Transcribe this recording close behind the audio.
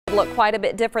Look quite a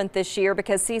bit different this year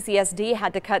because CCSD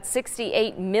had to cut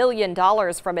 $68 million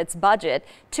from its budget.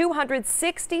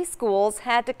 260 schools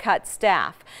had to cut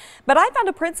staff. But I found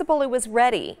a principal who was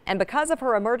ready, and because of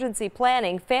her emergency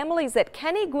planning, families at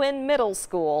Kenny Guinn Middle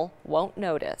School won't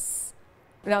notice.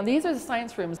 Now these are the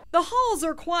science rooms. The halls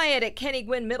are quiet at Kenny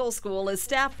Guinn Middle School as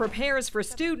staff prepares for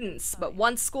students. But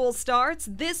once school starts,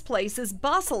 this place is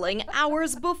bustling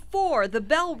hours before the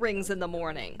bell rings in the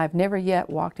morning. I've never yet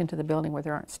walked into the building where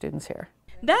there aren't students here.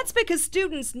 That's because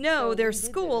students know their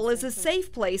school is a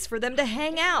safe place for them to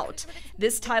hang out.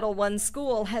 This Title I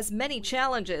school has many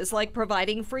challenges like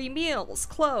providing free meals,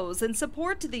 clothes, and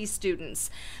support to these students.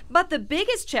 But the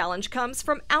biggest challenge comes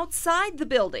from outside the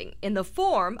building in the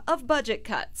form of budget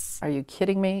cuts. Are you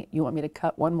kidding me? You want me to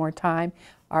cut one more time?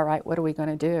 All right, what are we going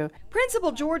to do?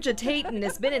 Principal Georgia Tayton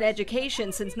has been in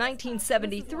education since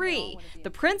 1973, the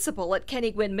principal at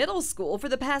Kenny Guinn Middle School for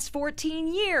the past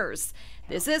 14 years.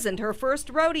 This isn't her first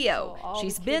rodeo.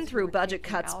 She's been through budget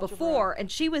cuts before, and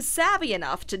she was savvy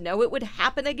enough to know it would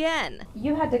happen again.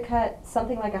 You had to cut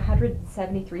something like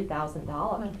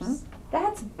 $173,000.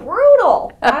 That's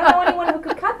brutal. I don't know anyone who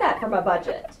could cut that from a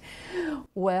budget.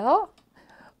 Well,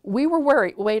 we were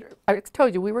worried. Wait, I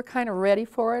told you, we were kind of ready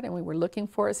for it and we were looking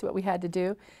for it, see what we had to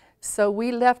do. So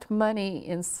we left money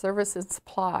in service and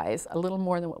supplies, a little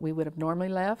more than what we would have normally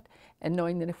left, and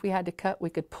knowing that if we had to cut, we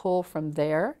could pull from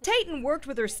there. Tayton worked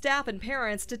with her staff and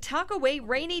parents to tuck away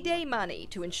rainy day money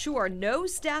to ensure no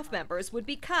staff members would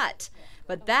be cut.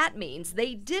 But that means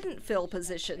they didn't fill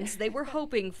positions they were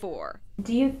hoping for.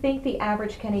 Do you think the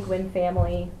average Kenny Guinn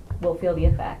family will feel the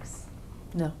effects?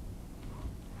 No.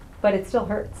 But it still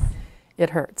hurts.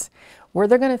 It hurts. Where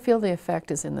they're going to feel the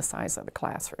effect is in the size of the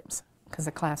classrooms, because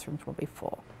the classrooms will be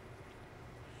full.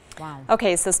 Wow.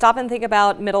 Okay, so stop and think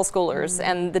about middle schoolers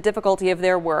and the difficulty of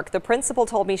their work. The principal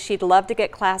told me she'd love to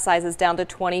get class sizes down to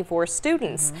 24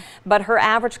 students, but her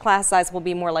average class size will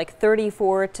be more like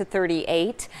 34 to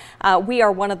 38. We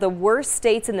are one of the worst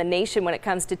states in the nation when it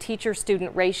comes to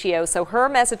teacher-student ratio, so her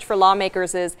message for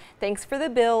lawmakers is thanks for the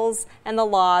bills and the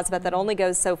laws, but that only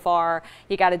goes so far.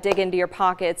 You got to dig into your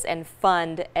pockets and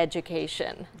fund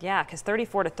education. Yeah, because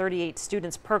 34 to 38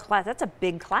 students per class, that's a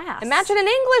big class. Imagine an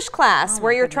English class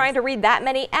where you're trying to read that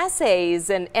many essays,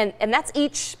 and that's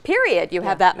each period you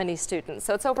have that many students.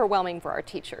 So it's overwhelming for our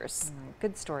teachers.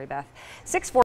 Good story, Beth.